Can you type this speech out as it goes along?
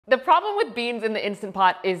The problem with beans in the Instant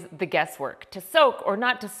Pot is the guesswork. To soak or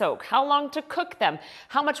not to soak, how long to cook them,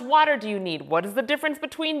 how much water do you need, what is the difference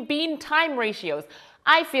between bean time ratios?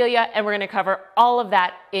 I feel ya, and we're gonna cover all of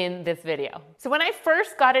that in this video. So when I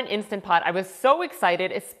first got an Instant Pot, I was so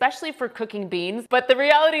excited, especially for cooking beans, but the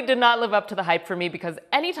reality did not live up to the hype for me because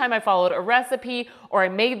anytime I followed a recipe or I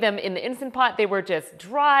made them in the Instant Pot, they were just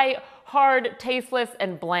dry, hard, tasteless,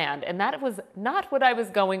 and bland, and that was not what I was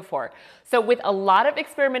going for. So with a lot of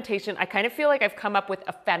experimentation, I kind of feel like I've come up with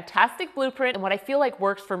a fantastic blueprint and what I feel like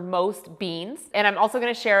works for most beans. And I'm also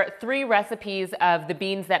gonna share 3 recipes of the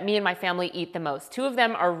beans that me and my family eat the most. 2 of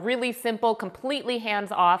them are really simple, completely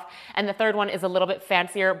hands-off, and the third one is a little bit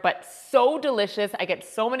fancier, but so delicious. I get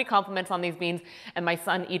so many compliments on these beans, and my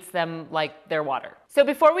son eats them like they're water. So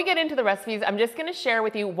before we get into the recipes, I'm just gonna share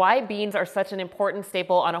with you why beans are such an important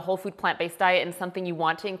staple on a whole food plant-based diet and something you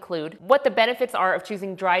want to include, what the benefits are of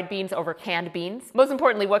choosing dried beans over canned beans, most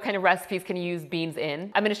importantly, what kind of recipes can you use beans in.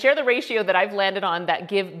 I'm gonna share the ratio that I've landed on that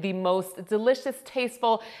give the most delicious,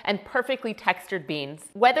 tasteful, and perfectly textured beans,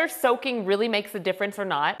 whether soaking really makes a difference or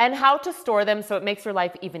not, and how to store them so it makes your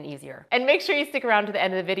life even easier. And make sure you stick around to the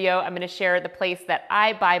end of the video. I'm gonna share the place that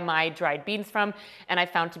I buy my dried beans from, and I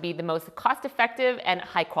found to be the most cost-effective and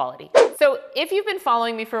high quality. So if you've been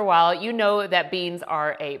following me for a while, you know that beans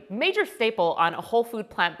are a major staple on a whole food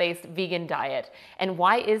plant-based vegan diet. And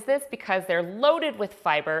why is this? Because they're loaded with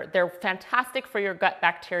fiber, they're fantastic for your gut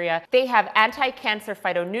bacteria, they have anti-cancer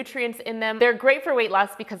phytonutrients in them, they're great for weight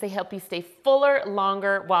loss because they help you stay fuller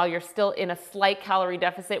longer while you're still in a slight calorie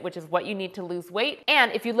deficit, which is what you need to lose weight.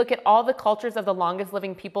 And if you look at all the cultures of the longest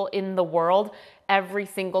living people in the world, every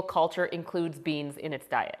single culture includes beans in its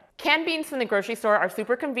diet. Canned beans from the grocery store are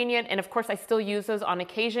super convenient, and of course I still use those on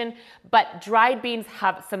occasion, but dried beans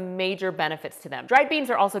have some major benefits to them. Dried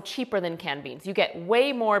beans are also cheaper than canned beans. You get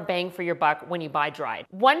way more bang for your buck when you buy dried.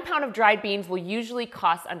 1 pound of dried beans will usually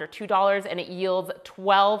cost under $2 and it yields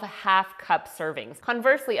 12 half-cup servings.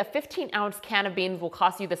 Conversely, a 15-ounce can of beans will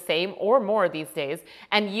cost you the same or more these days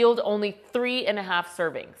and yield only 3.5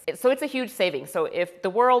 servings. So it's a huge saving. So if the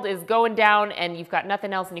world is going down and you've got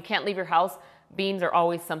nothing else and you can't leave your house, beans are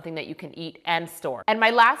always something that you can eat and store. And my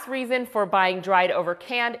last reason for buying dried over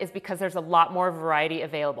canned is because there's a lot more variety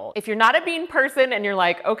available. If you're not a bean person and you're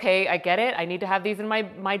like, okay, I get it, I need to have these in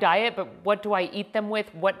my diet, but what do I eat them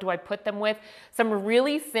with? What do I put them with? Some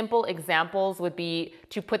really simple examples would be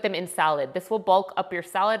to put them in salad. This will bulk up your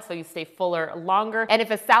salad so you stay fuller longer. And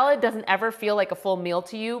if a salad doesn't ever feel like a full meal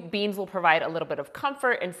to you, beans will provide a little bit of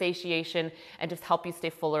comfort and satiation and just help you stay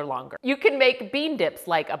fuller longer. You can make bean dips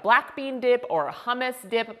like a black bean dip or a hummus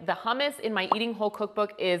dip. The hummus in my Eating Whole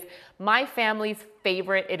cookbook is my family's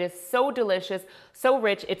favorite. It is so delicious, so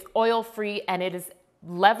rich, it's oil-free, and it is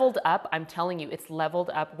leveled up. I'm telling you, it's leveled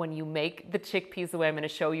up when you make the chickpeas the way I'm going to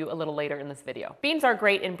show you a little later in this video. Beans are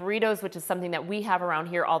great in burritos, which is something that we have around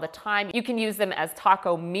here all the time. You can use them as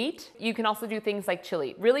taco meat. You can also do things like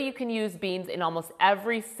chili. Really, you can use beans in almost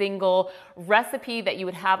every single recipe that you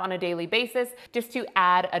would have on a daily basis just to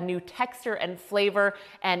add a new texture and flavor,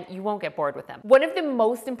 and you won't get bored with them. One of the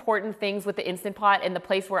most important things with the Instant Pot and the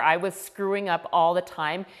place where I was screwing up all the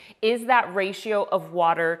time is that ratio of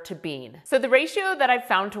water to bean. So the ratio that I've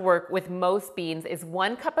found to work with most beans is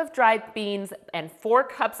 1 cup of dried beans and 4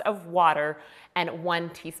 cups of water and 1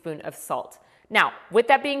 teaspoon of salt. Now, with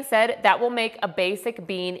that being said, that will make a basic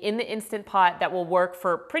bean in the Instant Pot that will work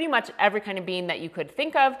for pretty much every kind of bean that you could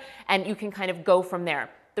think of, and you can kind of go from there.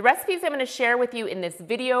 The recipes I'm going to share with you in this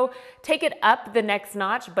video take it up the next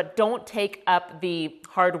notch, but don't take up the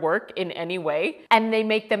hard work in any way, and they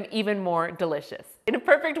make them even more delicious. In a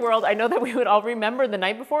perfect world, I know that we would all remember the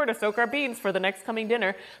night before to soak our beans for the next coming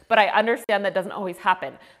dinner, but I understand that doesn't always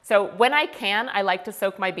happen. So when I can, I like to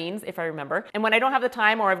soak my beans if I remember. And when I don't have the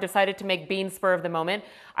time or I've decided to make beans spur of the moment,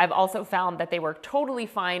 I've also found that they work totally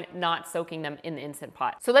fine not soaking them in the Instant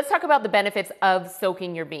Pot. So let's talk about the benefits of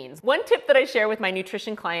soaking your beans. One tip that I share with my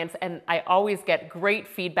nutrition clients, and I always get great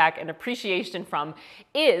feedback and appreciation from,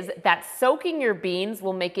 is that soaking your beans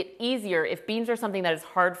will make it easier if beans are something that is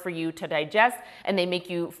hard for you to digest and they make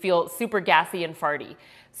you feel super gassy and farty.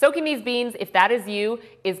 Soaking these beans, if that is you,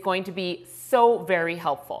 is going to be so very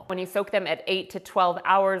helpful. When you soak them at 8 to 12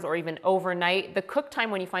 hours or even overnight, the cook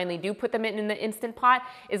time when you finally do put them in the Instant Pot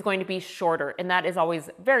is going to be shorter, and that is always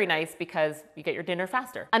very nice because you get your dinner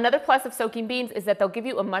faster. Another plus of soaking beans is that they'll give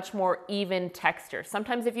you a much more even texture.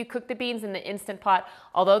 Sometimes if you cook the beans in the Instant Pot,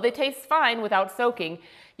 although they taste fine without soaking,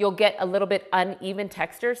 you'll get a little bit uneven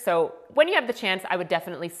texture. So when you have the chance, I would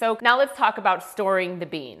definitely soak. Now let's talk about storing the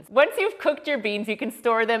beans. Once you've cooked your beans, you can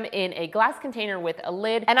store store them in a glass container with a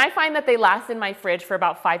lid, and I find that they last in my fridge for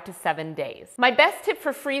about 5 to 7 days. My best tip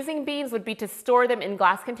for freezing beans would be to store them in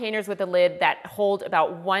glass containers with a lid that hold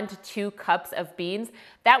about 1 to 2 cups of beans.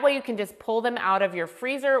 That way you can just pull them out of your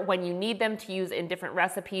freezer when you need them to use in different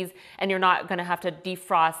recipes, and you're not gonna have to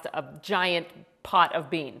defrost a giant pot of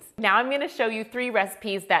beans. Now I'm gonna show you 3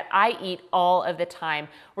 recipes that I eat all of the time.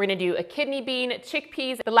 We're gonna do a kidney bean,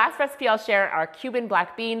 chickpeas. The last recipe I'll share are Cuban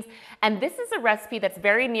black beans, and this is a recipe that's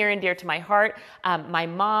very near and dear to my heart. My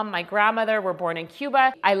mom, my grandmother were born in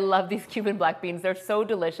Cuba. I love these Cuban black beans. They're so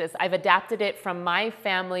delicious. I've adapted it from my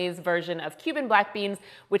family's version of Cuban black beans,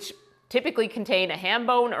 which typically contain a ham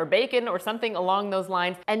bone or bacon or something along those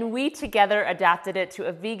lines, and we together adapted it to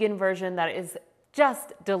a vegan version that is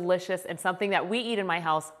just delicious and something that we eat in my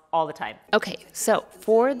house all the time. Okay, so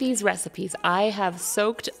for these recipes, I have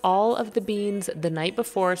soaked all of the beans the night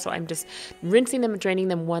before, so I'm just rinsing them and draining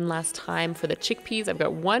them one last time. For the chickpeas, I've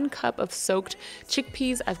got 1 cup of soaked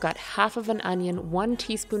chickpeas, I've got half of an onion, 1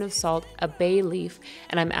 teaspoon of salt, a bay leaf,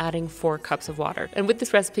 and I'm adding 4 cups of water. And with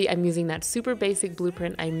this recipe, I'm using that super basic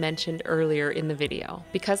blueprint I mentioned earlier in the video.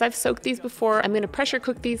 Because I've soaked these before, I'm gonna pressure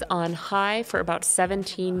cook these on high for about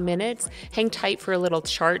 17 minutes. Hang tight for a little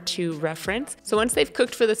chart to reference. So once they've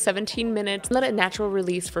cooked for the 17 minutes, let it natural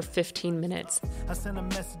release for 15 minutes. I sent a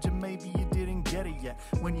message and maybe you didn't get it yet.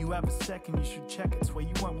 When you have a second, you should check it so you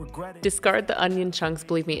won't regret it. Discard the onion chunks,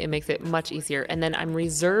 believe me, it makes it much easier. And then I'm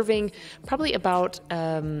reserving probably about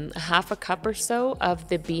half a cup or so of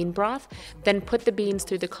the bean broth. Then put the beans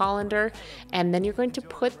through the colander, and then you're going to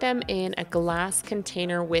put them in a glass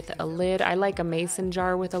container with a lid. I like a mason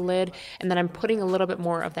jar with a lid, and then I'm putting a little bit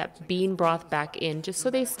more of that bean broth back in just so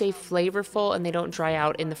they stay flavorful and they don't dry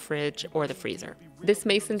out in the fridge or the freezer. This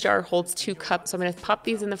mason jar holds 2 cups, so I'm going to pop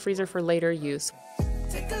these in the freezer for later use.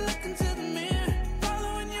 Take a look into the mirror,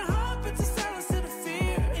 following your heart, but to silence to the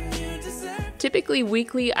fear, and you deserve. Typically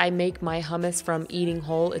weekly, I make my hummus from Eating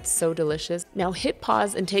Whole. It's so delicious. Now hit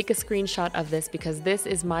pause and take a screenshot of this because this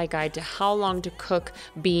is my guide to how long to cook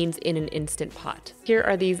beans in an Instant Pot. Here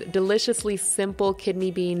are these deliciously simple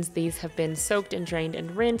kidney beans. These have been soaked and drained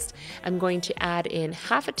and rinsed. I'm going to add in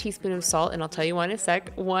half a teaspoon of salt, and I'll tell you why in a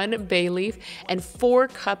sec, 1 bay leaf, and 4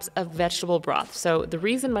 cups of vegetable broth. So the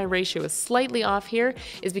reason my ratio is slightly off here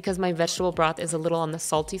is because my vegetable broth is a little on the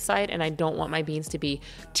salty side and I don't want my beans to be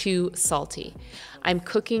too salty. I'm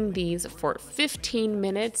cooking these for 15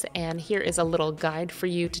 minutes, and here is a little guide for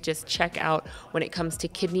you to just check out when it comes to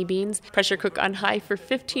kidney beans. Pressure cook on high for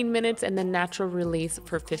 15 minutes and then natural release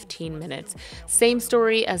for 15 minutes. Same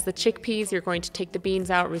story as the chickpeas. You're going to take the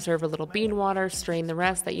beans out, reserve a little bean water, strain the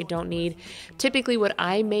rest that you don't need. Typically what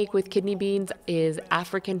I make with kidney beans is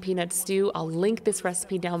African peanut stew. I'll link this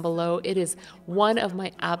recipe down below. It is one of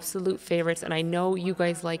my absolute favorites, and I know you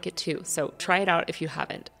guys like it too, so try it out if you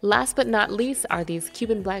haven't. Last but not least are these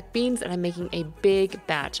Cuban black beans, and I'm making a big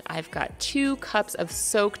batch. I've got 2 cups of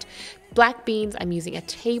soaked black beans. I'm using a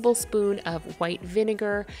tablespoon of white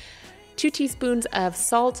vinegar, 2 teaspoons of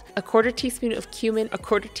salt, a 1/4 teaspoon of cumin, a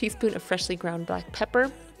 1/4 teaspoon of freshly ground black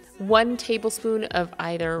pepper, 1 tablespoon of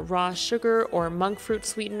either raw sugar or monk fruit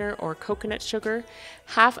sweetener or coconut sugar,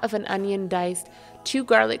 half of an onion diced, 2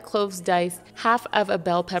 garlic cloves diced, half of a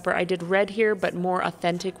bell pepper. I did red here, but more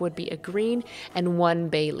authentic would be a green, and 1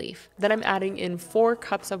 bay leaf. Then I'm adding in 4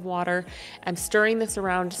 cups of water. I'm stirring this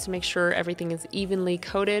around just to make sure everything is evenly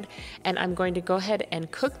coated, and I'm going to go ahead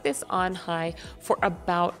and cook this on high for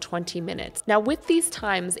about 20 minutes. Now with these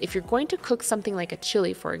times, if you're going to cook something like a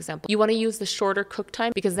chili, for example, you want to use the shorter cook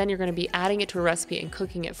time because then you're going to be adding it to a recipe and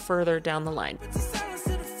cooking it further down the line.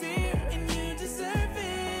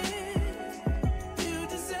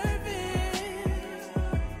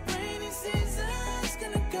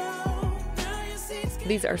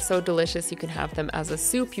 These are so delicious. You can have them as a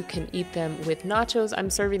soup. You can eat them with nachos. I'm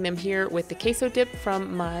serving them here with the queso dip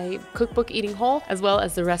from my cookbook Eating Whole, as well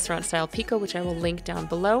as the restaurant style pico, which I will link down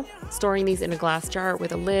below. Storing these in a glass jar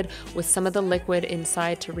with a lid with some of the liquid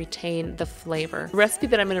inside to retain the flavor. The recipe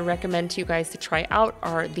that I'm going to recommend to you guys to try out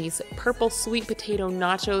are these purple sweet potato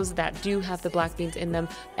nachos that do have the black beans in them,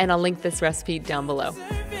 and I'll link this recipe down below.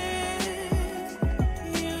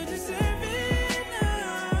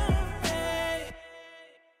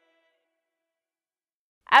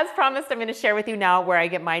 as promised, I'm gonna share with you now where I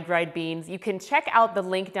get my dried beans. You can check out the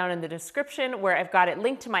link down in the description where I've got it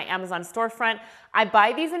linked to my Amazon storefront. I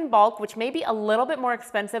buy these in bulk, which may be a little bit more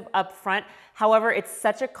expensive up front. However, it's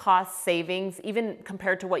such a cost savings, even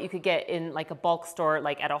compared to what you could get in like a bulk store,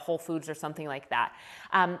 like at a Whole Foods or something like that.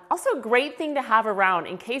 Also a great thing to have around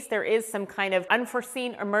in case there is some kind of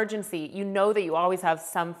unforeseen emergency. You know that you always have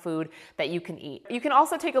some food that you can eat. You can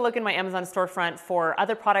also take a look in my Amazon storefront for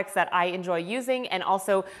other products that I enjoy using, and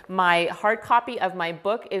also my hard copy of my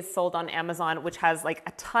book is sold on Amazon, which has like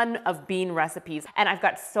a ton of bean recipes. And I've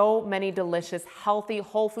got so many delicious, healthy,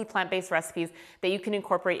 whole food, plant-based recipes that you can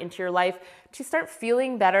incorporate into your life to start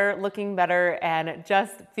feeling better, looking better, and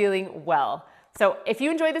just feeling well. So if you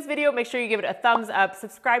enjoyed this video, make sure you give it a thumbs up,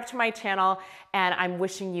 subscribe to my channel, and I'm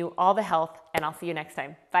wishing you all the health, and I'll see you next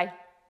time. Bye.